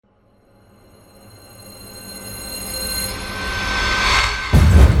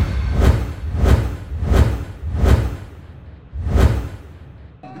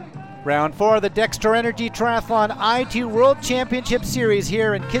Round 4 of the Dexter Energy Triathlon I2 World Championship Series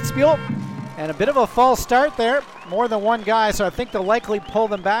here in Kitzbühel. And a bit of a false start there. More than one guy, so I think they'll likely pull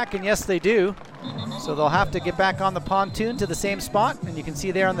them back, and yes, they do. So they'll have to get back on the pontoon to the same spot. And you can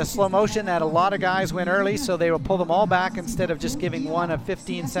see there in the slow motion that a lot of guys went early, so they will pull them all back instead of just giving one a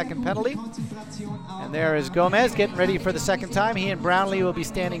 15-second penalty. And there is Gomez getting ready for the second time. He and Brownlee will be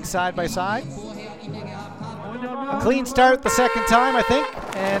standing side by side. A clean start the second time, I think,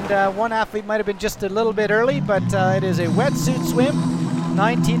 and one athlete might have been just a little bit early, but it is a wetsuit swim,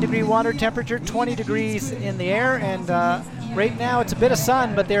 19-degree water temperature, 20 degrees in the air, and right now it's a bit of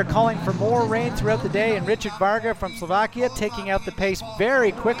sun, but they're calling for more rain throughout the day, and Richard Varga from Slovakia taking out the pace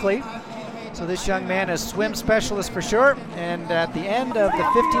very quickly. So this young man is swim specialist for sure, and at the end of the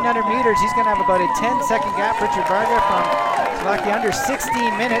 1,500 meters, he's going to have about a 10-second gap. Richard Varga from Slovakia under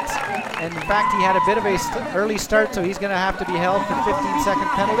 16 minutes, and in fact he had a bit of a early start, so he's going to have to be held for 15-second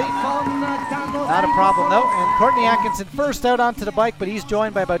penalty. Not a problem though, and Courtney Atkinson first out onto the bike, but he's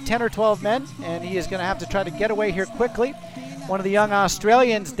joined by about 10 or 12 men, and he is going to have to try to get away here quickly. One of the young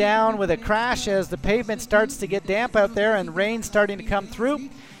Australians down with a crash as the pavement starts to get damp out there and rain starting to come through.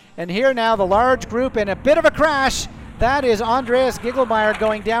 And here now the large group and a bit of a crash. That is Andreas Gigelmeyer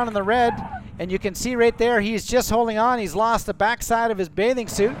going down in the red. And you can see right there he's just holding on. He's lost the backside of his bathing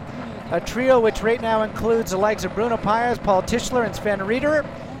suit. A trio which right now includes the likes of Bruno Paes, Paul Tischler, and Sven Rieder.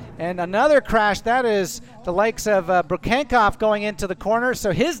 And another crash, that is the likes of Brukenkopf going into the corner.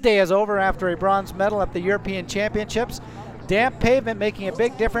 So his day is over after a bronze medal at the European Championships. Damp pavement making a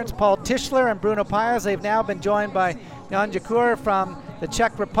big difference. Paul Tischler and Bruno Paes, they've now been joined by Jan Jakur from the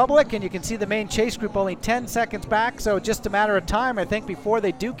Czech Republic, and you can see the main chase group only 10 seconds back, so just a matter of time, I think, before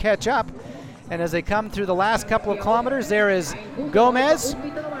they do catch up. And as they come through the last couple of kilometers, there is Gomez,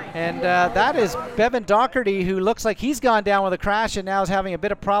 and that is Bevan Docherty, who looks like he's gone down with a crash and now is having a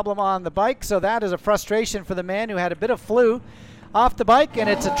bit of problem on the bike, so that is a frustration for the man who had a bit of flu off the bike, and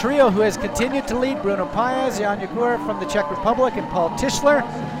it's a trio who has continued to lead. Bruno Paes, Jan Jakur from the Czech Republic, and Paul Tischler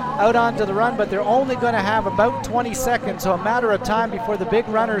out onto the run, but they're only going to have about 20 seconds, so a matter of time before the big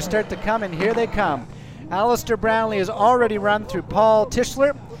runners start to come, and here they come. Alistair Brownlee has already run through Paul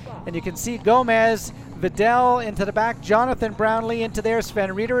Tischler, and you can see Gomez, Vidal into the back, Jonathan Brownlee into there, Sven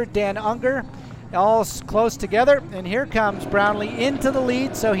Rieder, Dan Unger, all close together, and here comes Brownlee into the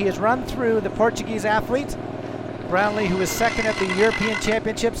lead, so he has run through the Portuguese athlete. Brownlee, who was second at the European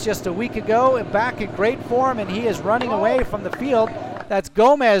Championships just a week ago, back in great form, and he is running away from the field. That's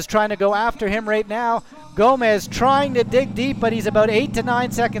Gomez trying to go after him right now. Gomez trying to dig deep, but he's about 8 to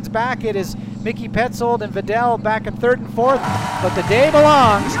 9 seconds back. It is Mickey Petzold and Vidal back in third and fourth, but the day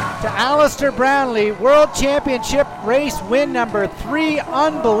belongs to Alistair Brownlee. World Championship race win number 3.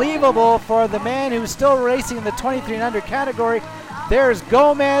 Unbelievable for the man who's still racing in the 2300 category. There's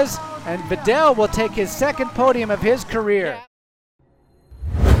Gomez, and Vidal will take his second podium of his career.